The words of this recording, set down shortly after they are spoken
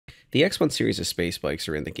The X1 series of space bikes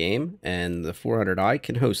are in the game, and the 400i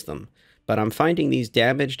can host them. But I'm finding these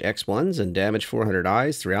damaged X1s and damaged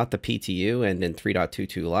 400i's throughout the PTU and in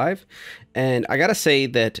 3.22 Live, and I gotta say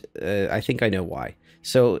that I think I know why.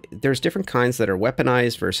 So there's different kinds that are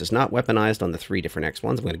weaponized versus not weaponized on the three different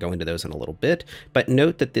X1s. I'm going to go into those in a little bit, but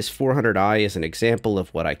note that this 400i is an example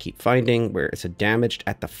of what I keep finding, where it's a damaged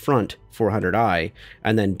at the front 400i,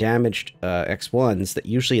 and then damaged X1s that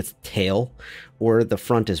usually it's the tail or the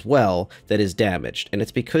front as well that is damaged. And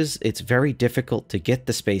it's because it's very difficult to get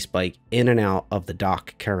the space bike in and out of the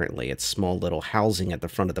dock currently. Its small little housing at the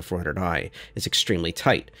front of the 400i is extremely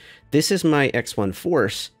tight. This is my X1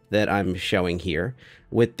 Force that I'm showing here,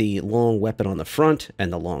 with the long weapon on the front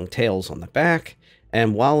and the long tails on the back.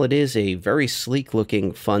 And while it is a very sleek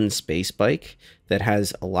looking fun space bike that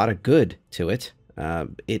has a lot of good to it,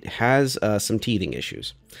 it has some teething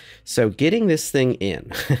issues. So getting this thing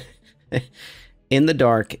in in the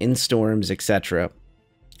dark, in storms, etc.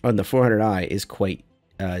 on the 400i is quite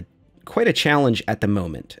a challenge at the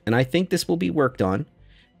moment, and I think this will be worked on.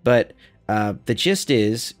 But the gist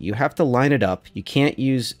is, you have to line it up. You can't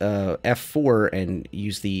use F4 and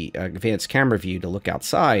use the advanced camera view to look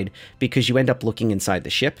outside, because you end up looking inside the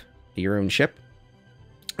ship, your own ship.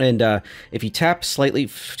 And if you tap slightly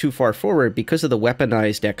too far forward, because of the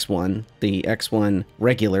weaponized X1, the X1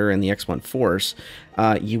 regular and the X1 Force,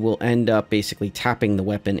 you will end up basically tapping the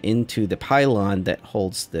weapon into the pylon that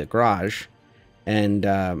holds the garage, and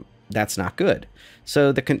that's not good.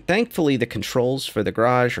 So thankfully the controls for the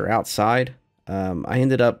garage are outside. I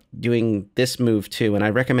ended up doing this move too, and I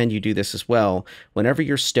recommend you do this as well. Whenever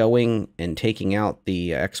you're stowing and taking out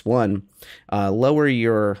the X1, lower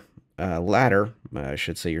your ladder, I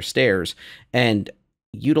should say your stairs, and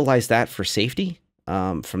utilize that for safety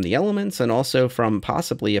from the elements, and also from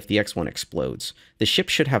possibly if the X1 explodes. The ship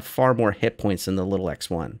should have far more hit points than the little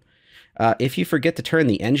X1. If you forget to turn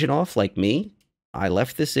the engine off like me, I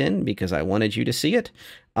left this in because I wanted you to see it.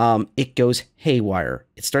 It goes haywire.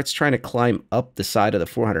 It starts trying to climb up the side of the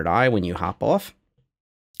 400i when you hop off,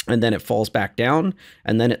 and then it falls back down,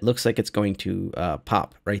 and then it looks like it's going to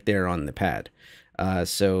pop right there on the pad.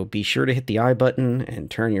 So be sure to hit the I button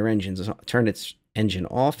and turn its engine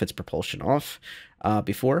off, its propulsion off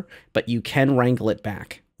before, but you can wrangle it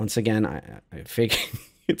back. Once again, I figure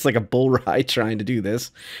it's like a bull ride trying to do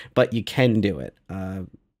this, but you can do it.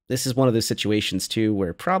 This is one of those situations, too,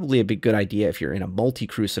 where probably a big good idea if you're in a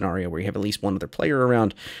multi-crew scenario where you have at least one other player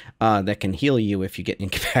around that can heal you if you get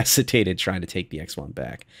incapacitated trying to take the X1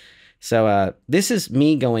 back. So this is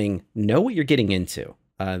me going, know what you're getting into.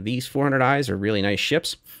 These 400i's are really nice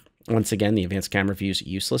ships. Once again, the advanced camera view is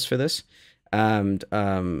useless for this. And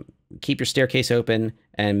keep your staircase open,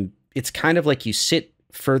 and it's kind of like you sit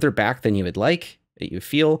further back than you would like, that you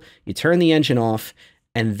feel. You turn the engine off,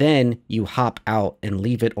 and then you hop out and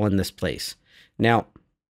leave it on this place. Now,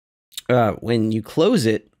 when you close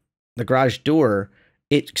it, the garage door,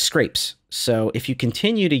 it scrapes. So if you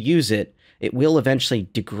continue to use it, it will eventually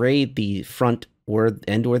degrade the front or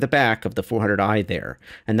the back of the 400i there.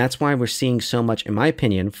 And that's why we're seeing so much, in my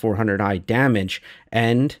opinion, 400i damage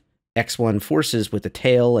and X1 Forces with the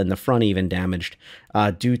tail and the front even damaged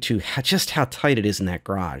due to just how tight it is in that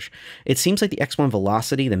garage. It seems like the X1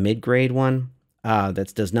 Velocity, the mid-grade one,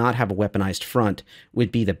 that does not have a weaponized front,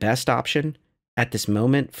 would be the best option at this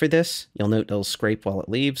moment for this. You'll note it'll scrape while it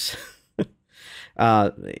leaves.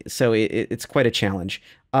 So it's quite a challenge.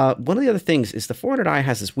 One of the other things is the 400i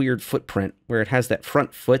has this weird footprint where it has that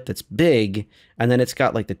front foot that's big, and then it's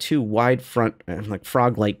got like the two wide front, like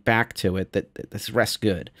frog-like back to it that rests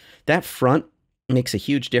good. That front makes a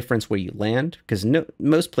huge difference where you land, because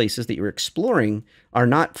most places that you're exploring are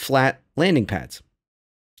not flat landing pads,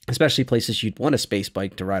 especially places you'd want a space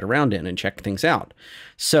bike to ride around in and check things out.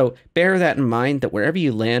 So bear that in mind, that wherever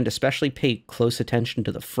you land, especially pay close attention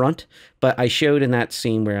to the front. But I showed in that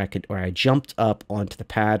scene where I jumped up onto the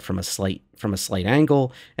pad from a slight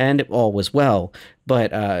angle, and it all was well.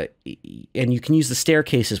 But and you can use the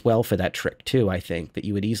staircase as well for that trick too. I think that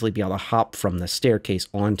you would easily be able to hop from the staircase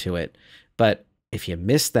onto it. But if you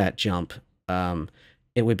miss that jump,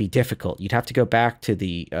 it would be difficult. You'd have to go back to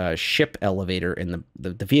the ship elevator in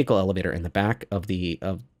the vehicle elevator in the back of the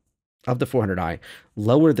 400i,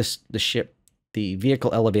 lower the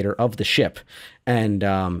vehicle elevator of the ship, and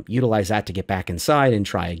utilize that to get back inside and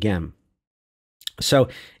try again. So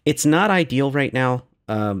it's not ideal right now.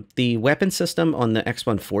 The weapon system on the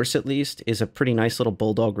X1 Force, at least, is a pretty nice little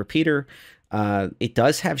bulldog repeater. It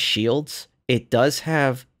does have shields. It does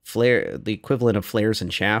have flare, the equivalent of flares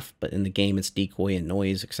and chaff, but in the game it's decoy and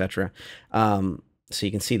noise, etc. So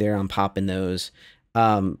you can see there I'm popping those,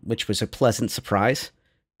 which was a pleasant surprise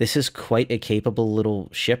This is quite a capable little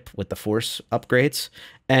ship with the force upgrades.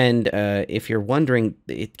 And if you're wondering,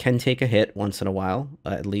 it can take a hit once in a while,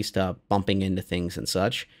 at least bumping into things and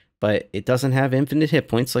such. But it doesn't have infinite hit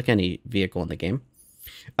points like any vehicle in the game.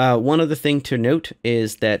 One other thing to note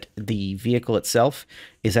is that the vehicle itself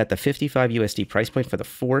is at the 55 USD price point for the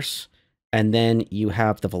force, and then you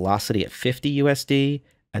have the velocity at 50 USD,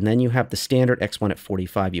 and then you have the standard X1 at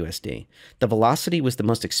 45 USD. The velocity was the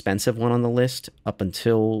most expensive one on the list up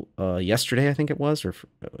until yesterday, I think it was, or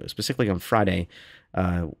specifically on Friday,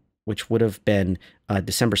 which would have been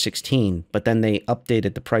December 16, but then they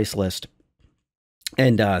updated the price list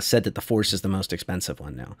and said that the force is the most expensive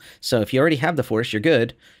one now. So if you already have the force, you're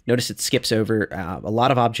good. Notice it skips over a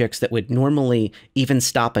lot of objects that would normally even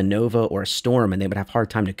stop a Nova or a Storm, and they would have a hard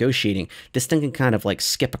time negotiating. This thing can kind of like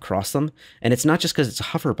skip across them. And it's not just because it's a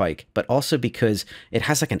hover bike, but also because it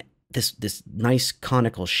has like this nice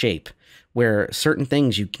conical shape where certain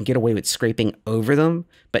things you can get away with scraping over them,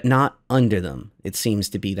 but not under them. It seems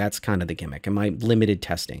to be that's kind of the gimmick in my limited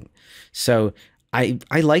testing. So I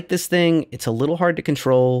like this thing. It's a little hard to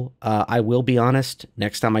control. I will be honest,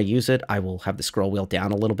 next time I use it, I will have the scroll wheel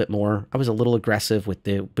down a little bit more. I was a little aggressive with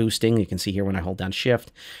the boosting. You can see here when I hold down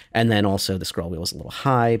shift. And then also the scroll wheel was a little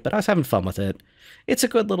high, but I was having fun with it. It's a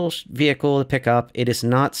good little vehicle to pick up. It is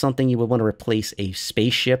not something you would want to replace a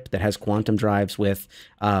spaceship that has quantum drives with,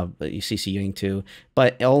 CCUing to.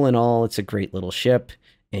 But all in all, it's a great little ship.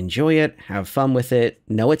 Enjoy it, have fun with it,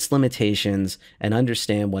 know its limitations, and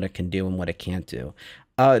understand what it can do and what it can't do.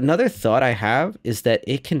 Another thought I have is that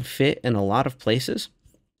it can fit in a lot of places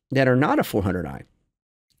that are not a 400i.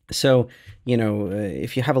 So, you know,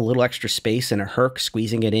 if you have a little extra space and a Herc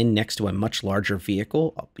squeezing it in next to a much larger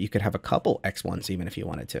vehicle, you could have a couple X1s even if you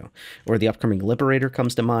wanted to. Or the upcoming Liberator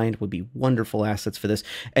comes to mind, would be wonderful assets for this.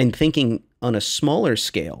 And thinking on a smaller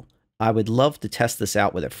scale, I would love to test this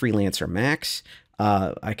out with a Freelancer Max.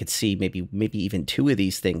 I could see maybe even two of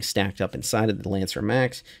these things stacked up inside of the Lancer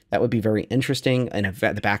Max. That would be very interesting. And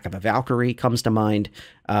the back of a Valkyrie comes to mind.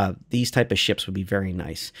 These type of ships would be very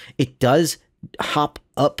nice. It does hop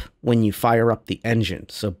up when you fire up the engine,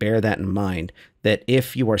 so bear that in mind. That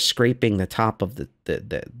if you are scraping the top of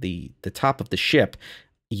the top of the ship,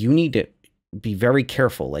 you need to be very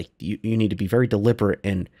careful. Like you need to be very deliberate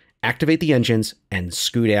and activate the engines and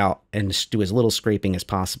scoot out and do as little scraping as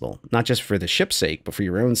possible, not just for the ship's sake, but for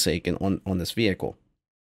your own sake and on this vehicle.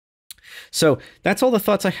 So that's all the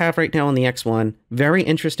thoughts I have right now on the X1. Very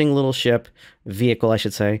interesting little vehicle, I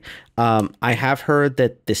should say. I have heard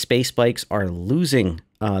that the space bikes are losing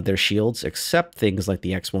their shields, except things like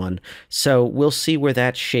the X1. So we'll see where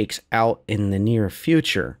that shakes out in the near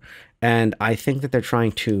future. And I think that they're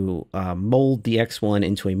trying to mold the X1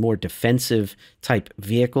 into a more defensive type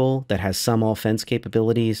vehicle that has some offense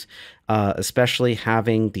capabilities, especially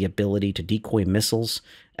having the ability to decoy missiles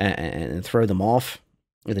and throw them off.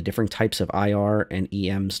 The different types of IR and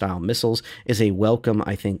EM style missiles is a welcome,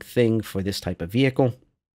 I think, thing for this type of vehicle.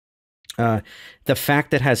 The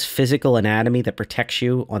fact that it has physical anatomy that protects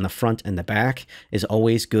you on the front and the back is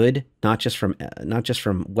always good, not just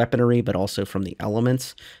from weaponry, but also from the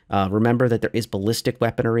elements. Remember that there is ballistic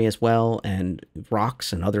weaponry as well, and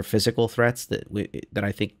rocks and other physical threats that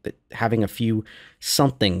I think that having a few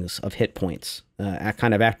somethings of hit points,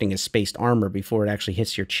 kind of acting as spaced armor before it actually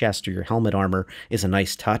hits your chest or your helmet armor, is a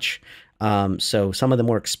nice touch. So some of the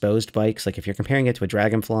more exposed bikes, like if you're comparing it to a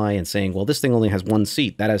Dragonfly and saying, well, this thing only has one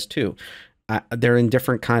seat, that has two. They're in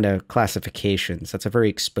different kind of classifications. That's a very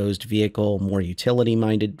exposed vehicle, more utility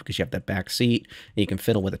minded because you have that back seat. And you can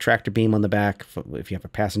fiddle with a tractor beam on the back if you have a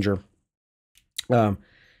passenger.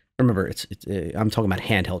 Remember, I'm talking about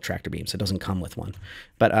handheld tractor beams. It doesn't come with one.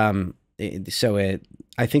 But I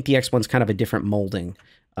think the X1's kind of a different molding.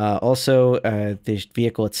 Also, the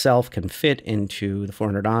vehicle itself can fit into the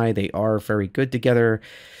 400i. They are very good together,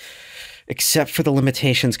 except for the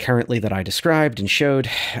limitations currently that I described and showed.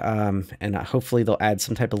 And hopefully they'll add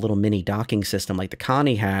some type of little mini docking system like the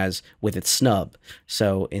Connie has with its snub.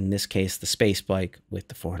 So in this case, the space bike with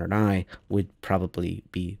the 400i would probably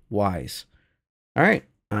be wise. All right.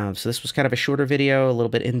 So this was kind of a shorter video, a little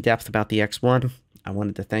bit in depth about the X1. I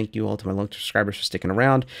wanted to thank you all to my long subscribers for sticking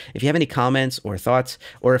around. If you have any comments or thoughts,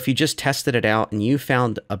 or if you just tested it out and you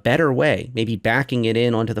found a better way, maybe backing it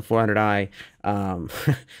in onto the 400i,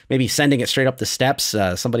 maybe sending it straight up the steps,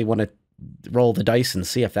 somebody want to roll the dice and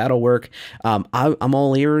see if that'll work. I'm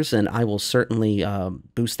all ears, and I will certainly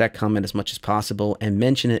boost that comment as much as possible and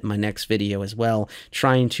mention it in my next video as well,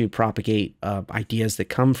 trying to propagate ideas that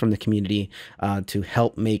come from the community to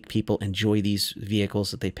help make people enjoy these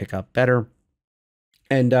vehicles that they pick up better.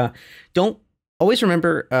 And don't always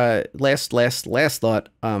remember, last thought,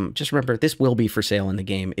 just remember this will be for sale in the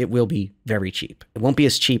game. It will be very cheap. It won't be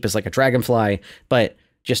as cheap as like a Dragonfly, but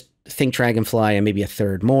just think Dragonfly and maybe a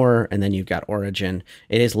third more, and then you've got Origin.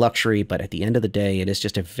 It is luxury, but at the end of the day, it is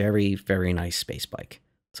just a very, very nice space bike.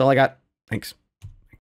 That's all I got. Thanks.